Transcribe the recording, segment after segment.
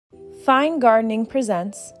Fine Gardening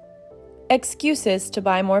presents Excuses to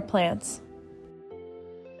Buy More Plants.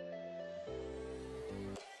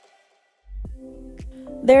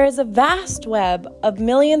 There is a vast web of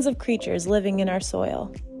millions of creatures living in our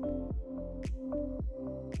soil.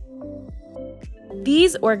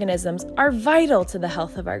 These organisms are vital to the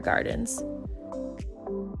health of our gardens.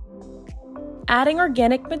 Adding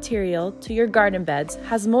organic material to your garden beds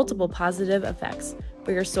has multiple positive effects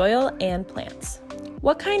for your soil and plants.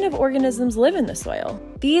 What kind of organisms live in the soil?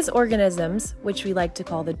 These organisms, which we like to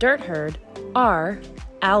call the dirt herd, are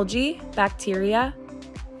algae, bacteria,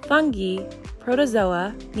 fungi,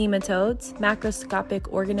 protozoa, nematodes,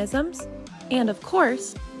 macroscopic organisms, and of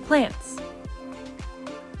course, plants.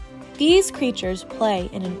 These creatures play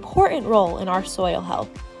an important role in our soil health,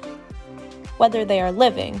 whether they are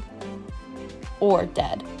living or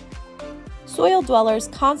dead. Soil dwellers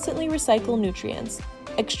constantly recycle nutrients,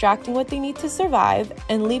 extracting what they need to survive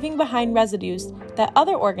and leaving behind residues that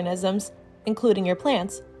other organisms, including your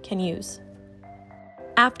plants, can use.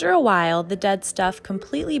 After a while, the dead stuff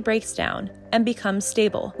completely breaks down and becomes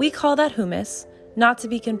stable. We call that humus, not to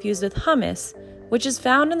be confused with hummus, which is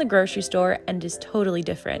found in the grocery store and is totally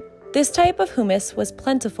different. This type of humus was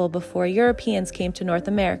plentiful before Europeans came to North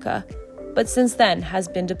America, but since then has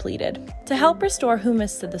been depleted. To help restore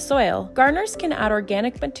humus to the soil, gardeners can add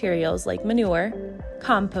organic materials like manure,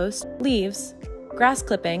 compost, leaves, grass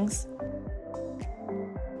clippings,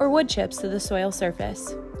 or wood chips to the soil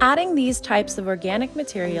surface. Adding these types of organic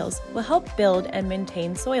materials will help build and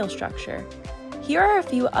maintain soil structure. Here are a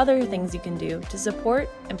few other things you can do to support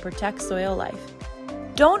and protect soil life.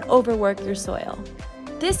 Don't overwork your soil.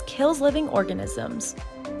 This kills living organisms.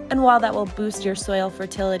 And while that will boost your soil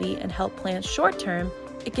fertility and help plants short-term,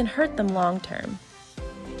 it can hurt them long-term.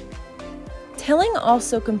 Tilling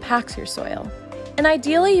also compacts your soil. And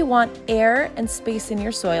ideally, you want air and space in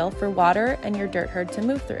your soil for water and your dirt herd to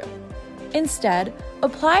move through. Instead,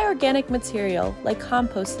 apply organic material like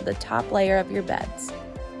compost to the top layer of your beds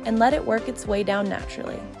and let it work its way down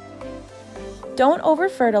naturally. Don't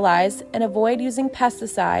overfertilize and avoid using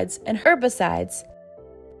pesticides and herbicides.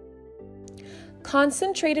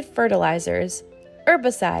 Concentrated fertilizers,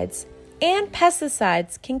 herbicides, and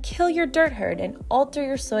pesticides can kill your dirt herd and alter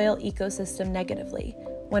your soil ecosystem negatively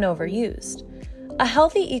when overused. A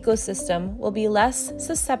healthy ecosystem will be less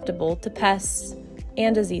susceptible to pests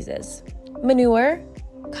and diseases. Manure,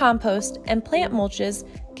 compost, and plant mulches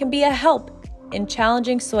can be a help in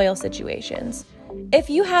challenging soil situations. If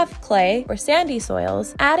you have clay or sandy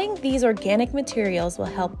soils, adding these organic materials will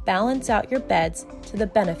help balance out your beds to the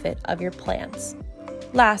benefit of your plants.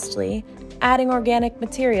 Lastly, adding organic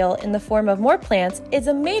material in the form of more plants is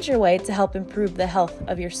a major way to help improve the health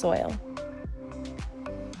of your soil.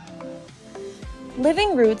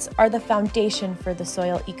 Living roots are the foundation for the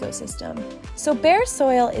soil ecosystem, so bare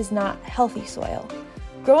soil is not healthy soil.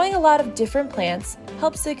 Growing a lot of different plants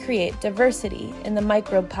helps to create diversity in the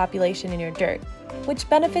microbe population in your dirt, which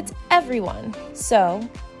benefits everyone. So,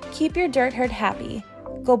 keep your dirt herd happy,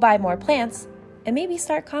 go buy more plants, and maybe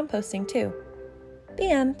start composting too.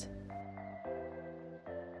 The end.